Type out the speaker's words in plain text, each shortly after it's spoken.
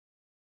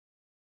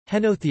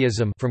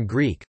Henotheism from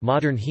Greek,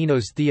 modern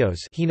henos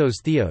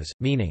theos,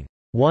 meaning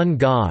one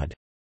God,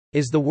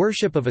 is the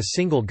worship of a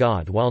single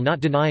God while not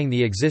denying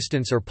the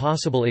existence or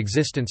possible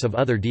existence of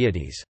other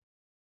deities.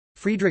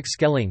 Friedrich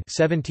Schelling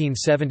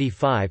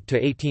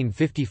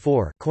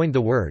 (1775–1854) coined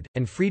the word,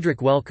 and Friedrich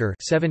Welcker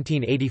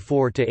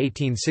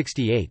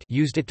 (1784–1868)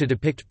 used it to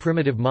depict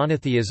primitive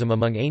monotheism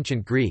among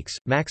ancient Greeks.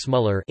 Max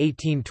Müller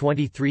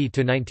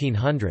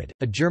 (1823–1900),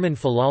 a German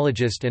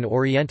philologist and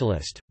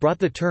Orientalist, brought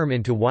the term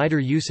into wider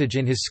usage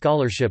in his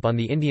scholarship on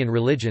the Indian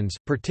religions,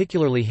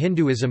 particularly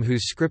Hinduism,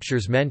 whose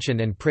scriptures mention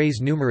and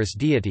praise numerous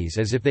deities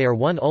as if they are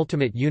one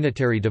ultimate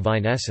unitary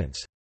divine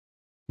essence.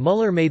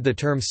 Müller made the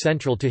term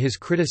central to his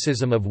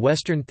criticism of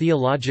Western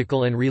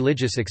theological and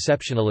religious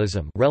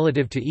exceptionalism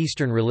relative to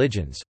Eastern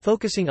religions,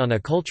 focusing on a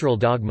cultural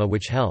dogma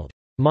which held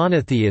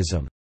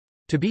monotheism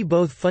to be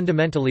both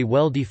fundamentally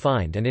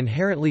well-defined and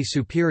inherently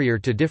superior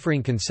to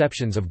differing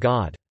conceptions of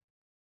God.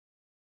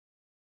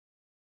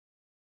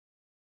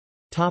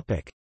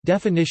 Topic: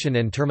 Definition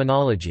and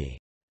terminology.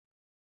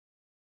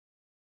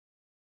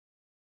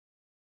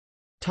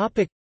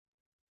 Topic: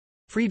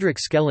 Friedrich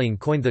Schelling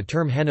coined the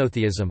term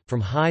henotheism,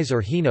 from hes or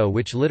heno,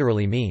 which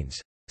literally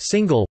means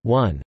single,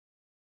 one.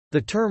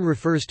 The term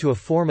refers to a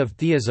form of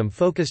theism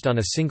focused on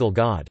a single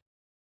god.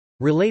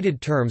 Related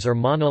terms are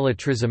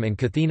monolatrism and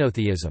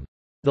kathenotheism.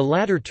 The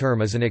latter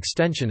term is an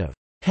extension of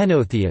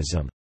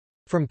henotheism,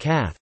 from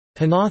kath,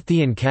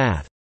 henothean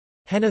kath,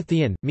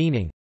 henothean,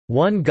 meaning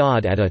one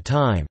god at a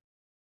time.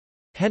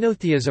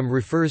 Henotheism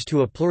refers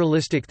to a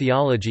pluralistic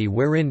theology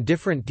wherein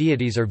different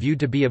deities are viewed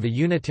to be of a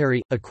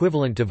unitary,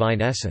 equivalent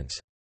divine essence.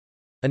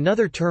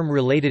 Another term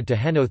related to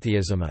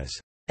henotheism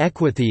is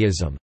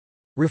equitheism,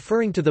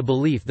 referring to the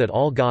belief that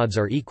all gods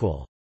are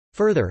equal.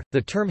 Further,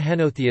 the term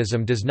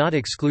henotheism does not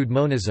exclude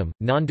monism,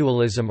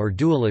 non-dualism, or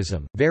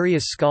dualism.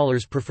 Various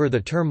scholars prefer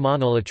the term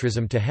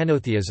monolatrism to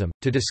henotheism,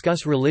 to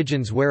discuss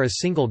religions where a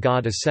single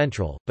god is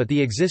central, but the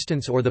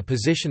existence or the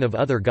position of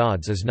other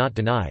gods is not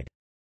denied.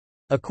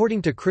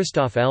 According to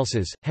Christoph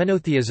Elses,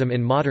 henotheism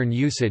in modern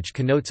usage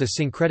connotes a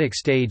syncretic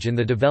stage in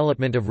the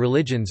development of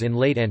religions in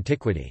late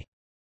antiquity.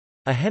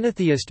 A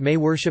henotheist may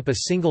worship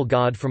a single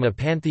god from a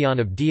pantheon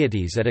of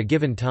deities at a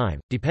given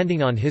time,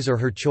 depending on his or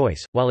her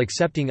choice, while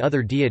accepting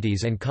other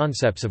deities and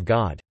concepts of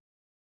God.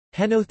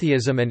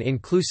 Henotheism and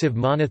inclusive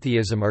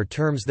monotheism are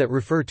terms that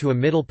refer to a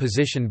middle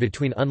position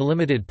between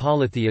unlimited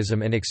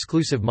polytheism and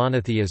exclusive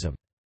monotheism.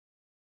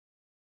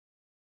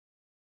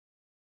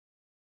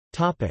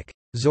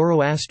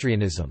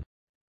 Zoroastrianism.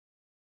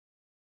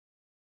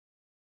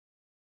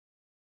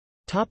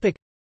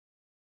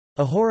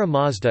 Ahura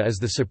Mazda is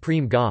the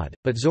supreme god,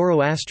 but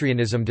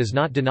Zoroastrianism does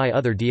not deny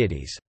other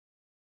deities.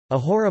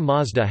 Ahura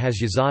Mazda has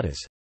yazatas,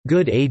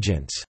 good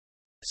agents,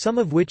 some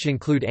of which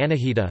include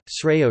Anahita,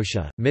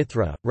 Sreyosha,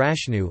 Mithra,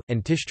 Rashnu,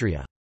 and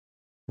Tishtria.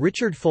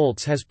 Richard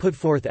Foltz has put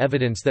forth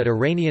evidence that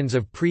Iranians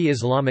of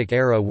pre-Islamic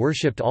era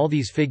worshipped all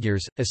these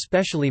figures,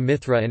 especially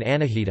Mithra and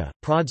Anahita.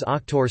 Prod's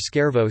Oktor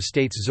Skervo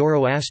states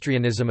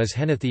Zoroastrianism is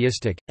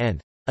henotheistic,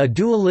 and a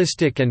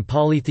dualistic and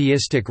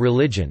polytheistic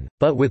religion,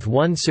 but with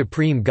one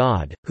supreme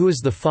God, who is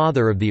the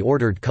father of the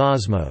ordered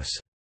cosmos.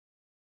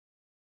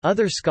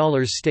 Other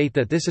scholars state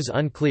that this is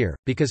unclear,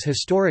 because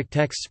historic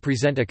texts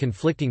present a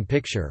conflicting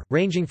picture,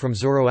 ranging from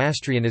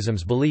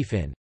Zoroastrianism's belief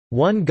in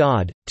one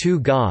god,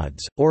 two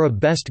gods, or a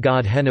best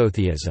god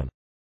henotheism.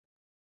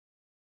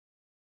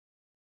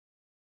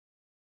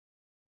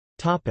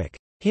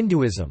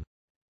 Hinduism.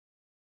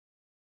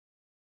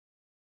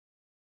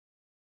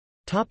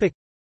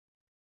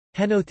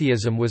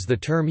 Henotheism was the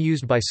term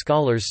used by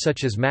scholars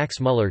such as Max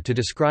Müller to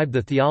describe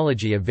the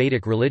theology of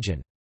Vedic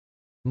religion.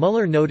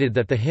 Müller noted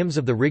that the hymns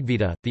of the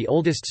Rigveda, the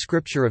oldest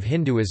scripture of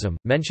Hinduism,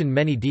 mention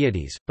many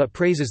deities, but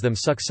praises them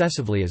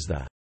successively as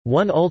the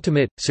one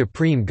ultimate,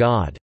 supreme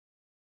god,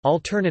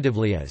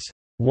 alternatively as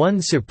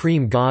one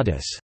supreme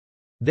goddess,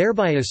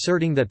 thereby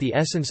asserting that the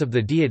essence of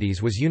the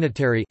deities was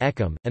unitary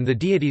ekam, and the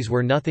deities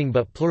were nothing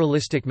but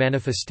pluralistic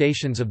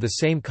manifestations of the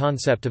same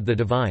concept of the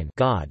divine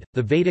God.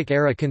 The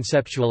Vedic-era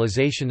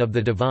conceptualization of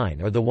the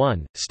divine or the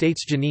One,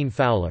 states Janine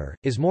Fowler,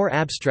 is more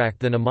abstract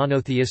than a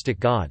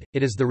monotheistic God,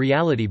 it is the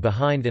reality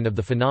behind and of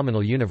the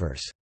phenomenal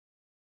universe.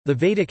 The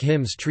Vedic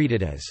hymns treat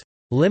it as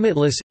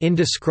limitless,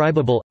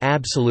 indescribable,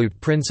 absolute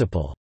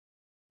principle.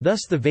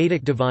 Thus the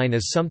Vedic divine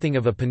is something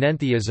of a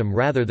panentheism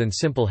rather than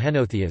simple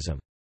henotheism.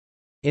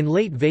 In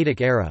late Vedic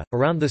era,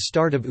 around the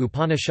start of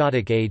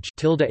Upanishadic age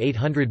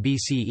 800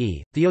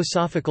 BCE,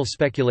 theosophical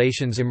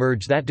speculations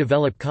emerge that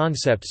develop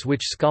concepts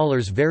which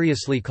scholars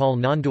variously call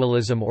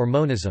non-dualism or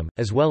monism,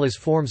 as well as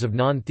forms of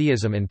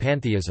non-theism and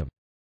pantheism.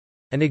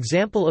 An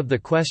example of the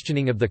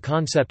questioning of the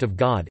concept of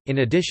God, in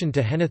addition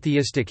to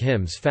henotheistic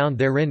hymns found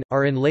therein,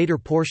 are in later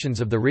portions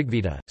of the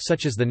Rigveda,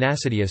 such as the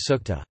Nasadiya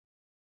Sukta.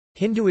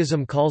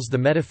 Hinduism calls the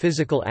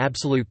metaphysical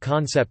absolute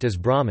concept as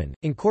Brahman,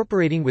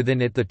 incorporating within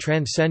it the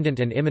transcendent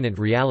and immanent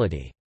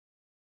reality.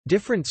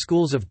 Different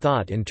schools of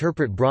thought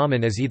interpret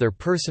Brahman as either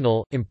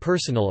personal,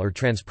 impersonal or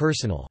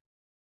transpersonal.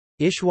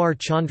 Ishwar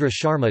Chandra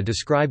Sharma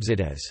describes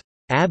it as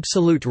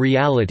absolute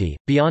reality,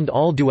 beyond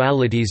all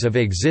dualities of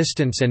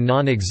existence and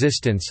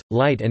non-existence,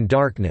 light and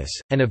darkness,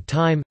 and of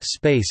time,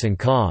 space and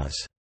cause."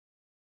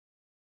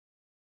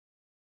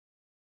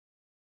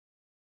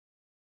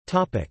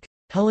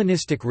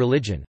 Hellenistic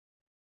religion.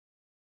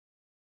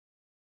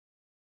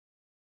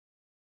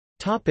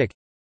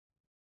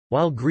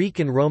 While Greek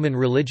and Roman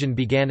religion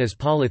began as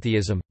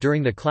polytheism,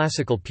 during the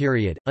classical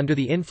period, under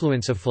the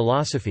influence of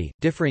philosophy,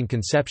 differing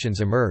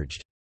conceptions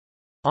emerged.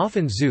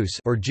 Often Zeus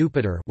or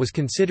Jupiter was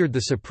considered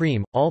the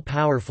supreme,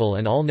 all-powerful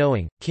and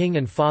all-knowing, king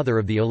and father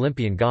of the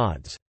Olympian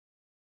gods.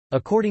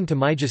 According to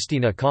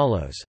Mygustina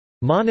Kalos,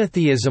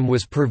 "Monotheism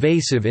was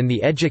pervasive in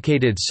the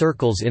educated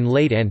circles in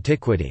late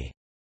antiquity,"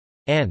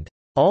 and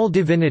 "all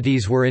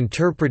divinities were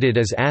interpreted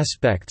as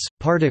aspects,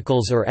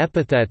 particles or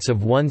epithets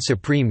of one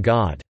supreme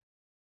god."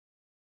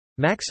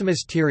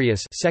 Maximus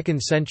Tyrius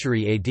 2nd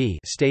century AD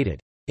stated,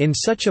 "In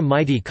such a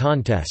mighty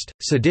contest,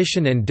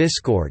 sedition and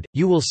discord,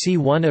 you will see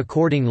one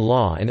according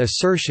law and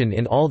assertion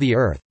in all the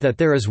earth, that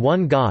there is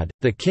one God,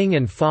 the King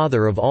and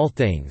Father of all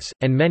things,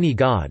 and many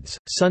gods,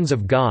 sons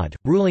of God,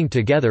 ruling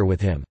together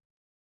with him."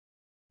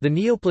 The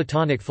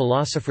Neoplatonic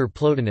philosopher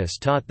Plotinus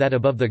taught that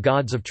above the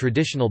gods of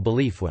traditional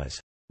belief was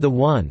the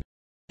One,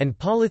 and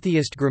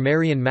polytheist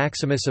grammarian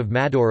Maximus of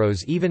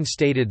Madoros even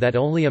stated that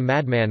only a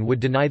madman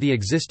would deny the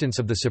existence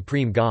of the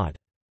supreme God.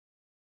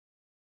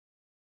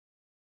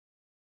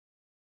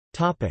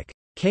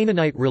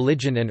 Canaanite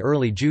religion and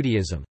early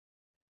Judaism.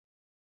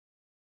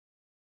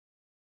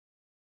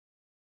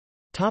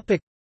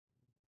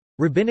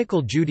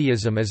 Rabbinical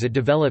Judaism as it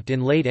developed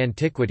in late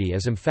antiquity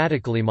is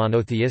emphatically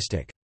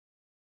monotheistic.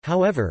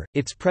 However,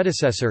 its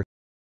predecessor,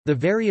 the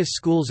various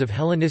schools of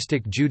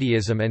Hellenistic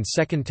Judaism and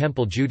Second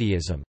Temple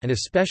Judaism, and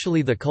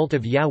especially the cult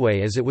of Yahweh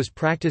as it was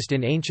practiced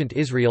in ancient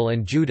Israel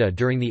and Judah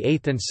during the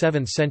 8th and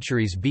 7th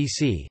centuries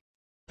BC,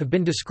 have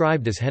been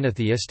described as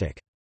henotheistic.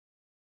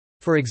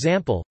 For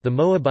example, the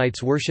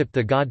Moabites worshipped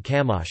the god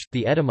Chemosh,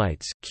 the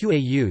Edomites,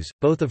 Qaus,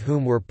 both of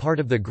whom were part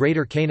of the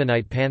greater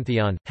Canaanite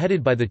pantheon,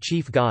 headed by the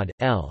chief god,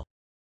 El.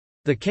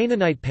 The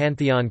Canaanite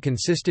pantheon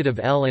consisted of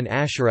El and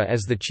Asherah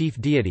as the chief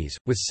deities,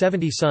 with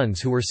 70 sons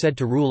who were said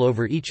to rule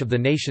over each of the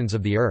nations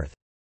of the earth.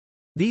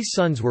 These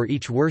sons were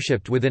each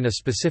worshipped within a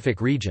specific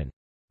region.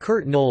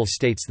 Kurt Knowles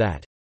states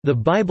that, "The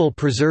Bible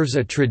preserves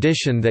a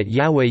tradition that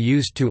Yahweh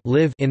used to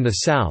live in the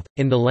south,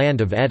 in the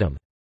land of Edom,"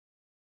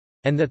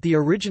 and that the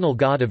original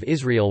God of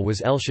Israel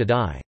was El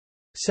Shaddai.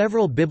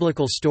 Several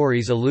biblical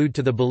stories allude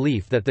to the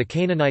belief that the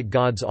Canaanite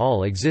gods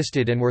all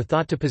existed and were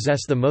thought to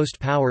possess the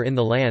most power in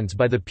the lands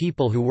by the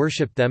people who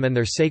worshipped them and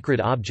their sacred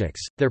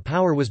objects. Their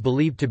power was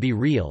believed to be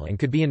real and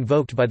could be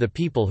invoked by the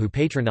people who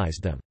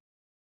patronized them.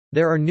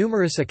 There are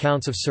numerous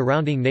accounts of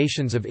surrounding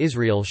nations of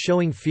Israel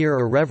showing fear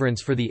or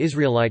reverence for the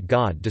Israelite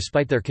God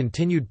despite their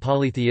continued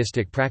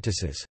polytheistic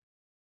practices.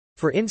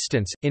 For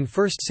instance, in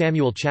 1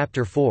 Samuel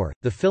chapter 4,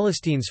 the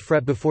Philistines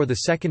fret before the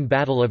second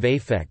battle of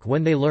Aphek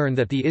when they learn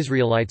that the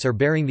Israelites are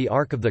bearing the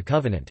Ark of the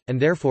Covenant, and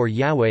therefore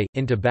Yahweh,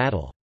 into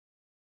battle.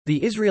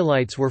 The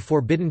Israelites were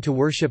forbidden to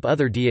worship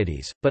other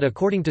deities, but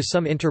according to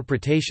some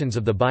interpretations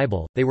of the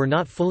Bible, they were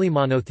not fully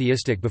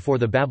monotheistic before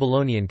the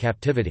Babylonian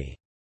captivity.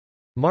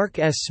 Mark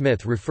S.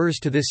 Smith refers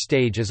to this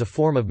stage as a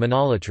form of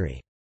monolatry.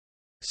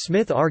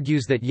 Smith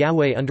argues that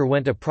Yahweh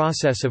underwent a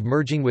process of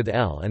merging with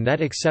El and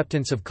that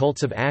acceptance of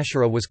cults of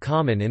Asherah was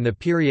common in the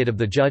period of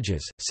the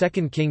Judges.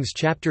 2 Kings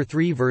chapter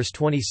 3 verse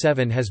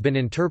 27 has been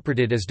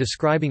interpreted as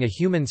describing a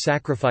human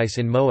sacrifice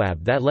in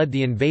Moab that led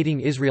the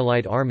invading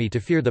Israelite army to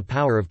fear the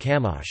power of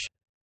Chemosh.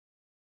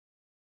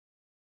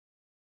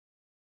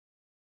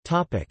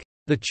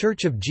 The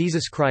Church of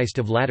Jesus Christ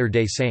of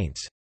Latter-day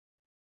Saints.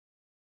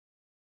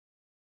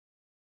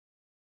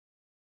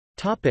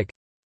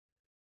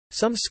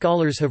 Some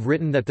scholars have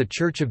written that the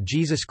Church of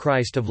Jesus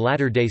Christ of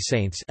Latter-day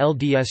Saints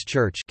 (LDS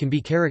Church) can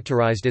be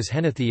characterized as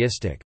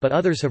henotheistic, but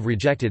others have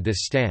rejected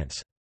this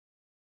stance.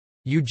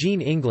 Eugene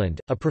England,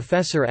 a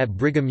professor at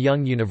Brigham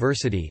Young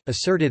University,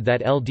 asserted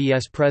that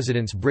LDS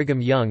presidents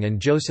Brigham Young and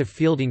Joseph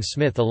Fielding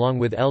Smith along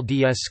with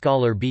LDS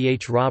scholar B.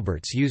 H.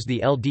 Roberts used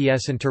the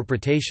LDS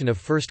interpretation of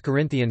 1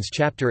 Corinthians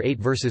chapter 8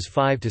 verses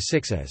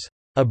 5–6 as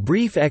a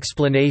brief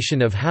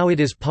explanation of how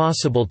it is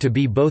possible to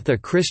be both a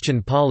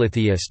Christian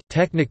polytheist,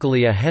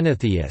 technically a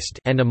henotheist,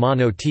 and a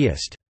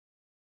monotheist.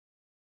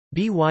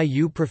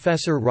 BYU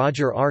professor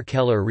Roger R.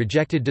 Keller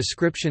rejected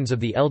descriptions of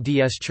the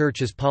LDS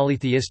Church as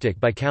polytheistic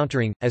by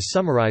countering, as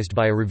summarized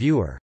by a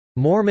reviewer,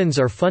 "Mormons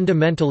are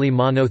fundamentally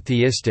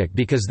monotheistic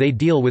because they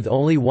deal with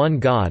only one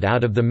God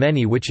out of the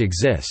many which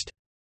exist."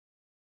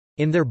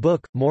 In their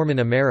book, Mormon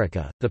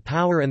America, The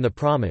Power and the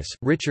Promise,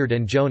 Richard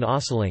and Joan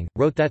Osseling,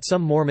 wrote that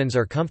some Mormons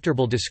are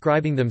comfortable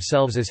describing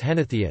themselves as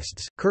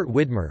henotheists. Kurt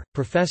Widmer,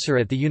 professor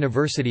at the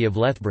University of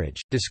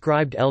Lethbridge,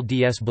 described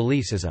LDS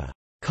beliefs as a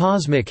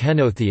cosmic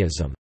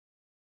henotheism.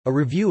 A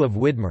review of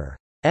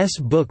Widmer's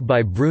book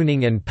by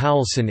Bruning and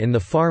Powelson in the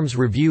Farms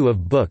Review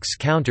of Books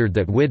countered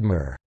that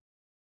Widmer's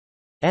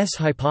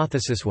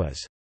hypothesis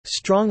was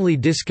strongly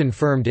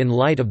disconfirmed in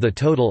light of the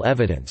total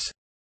evidence.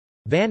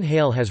 Van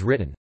Hale has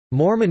written,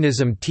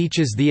 Mormonism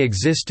teaches the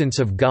existence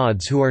of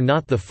gods who are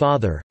not the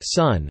Father,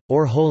 Son,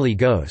 or Holy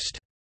Ghost,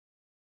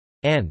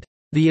 and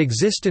the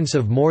existence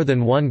of more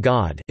than one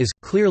God is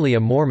clearly a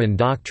Mormon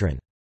doctrine.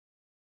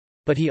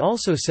 But he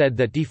also said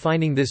that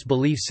defining this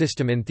belief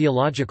system in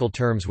theological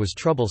terms was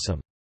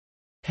troublesome.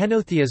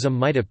 Henotheism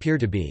might appear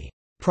to be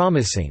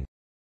promising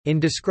in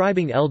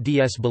describing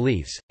LDS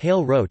beliefs,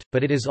 Hale wrote,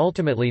 but it is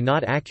ultimately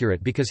not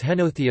accurate because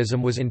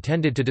henotheism was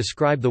intended to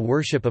describe the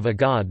worship of a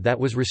god that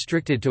was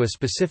restricted to a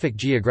specific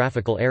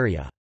geographical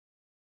area.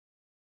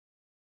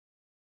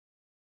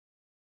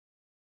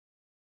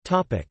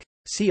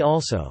 See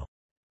also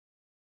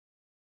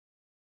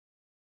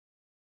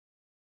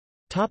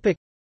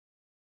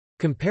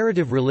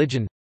Comparative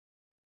religion,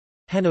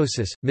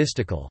 Henosis,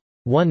 mystical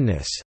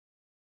oneness,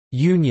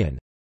 union,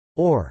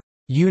 or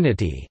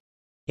unity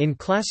in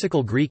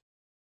Classical Greek,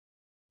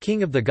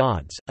 King of the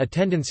gods, a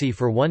tendency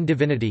for one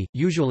divinity,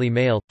 usually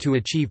male, to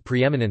achieve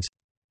preeminence.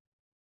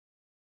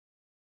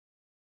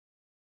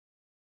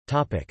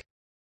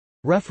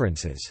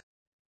 References.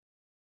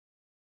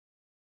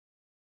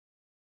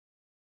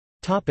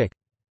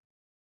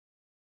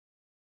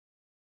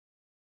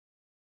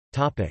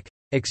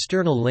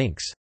 External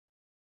links.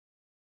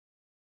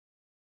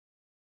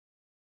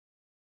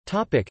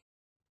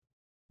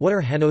 What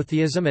are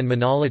henotheism and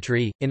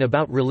monolatry, in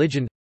About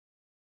Religion?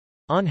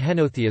 On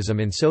Henotheism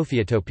in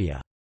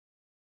Sophiatopia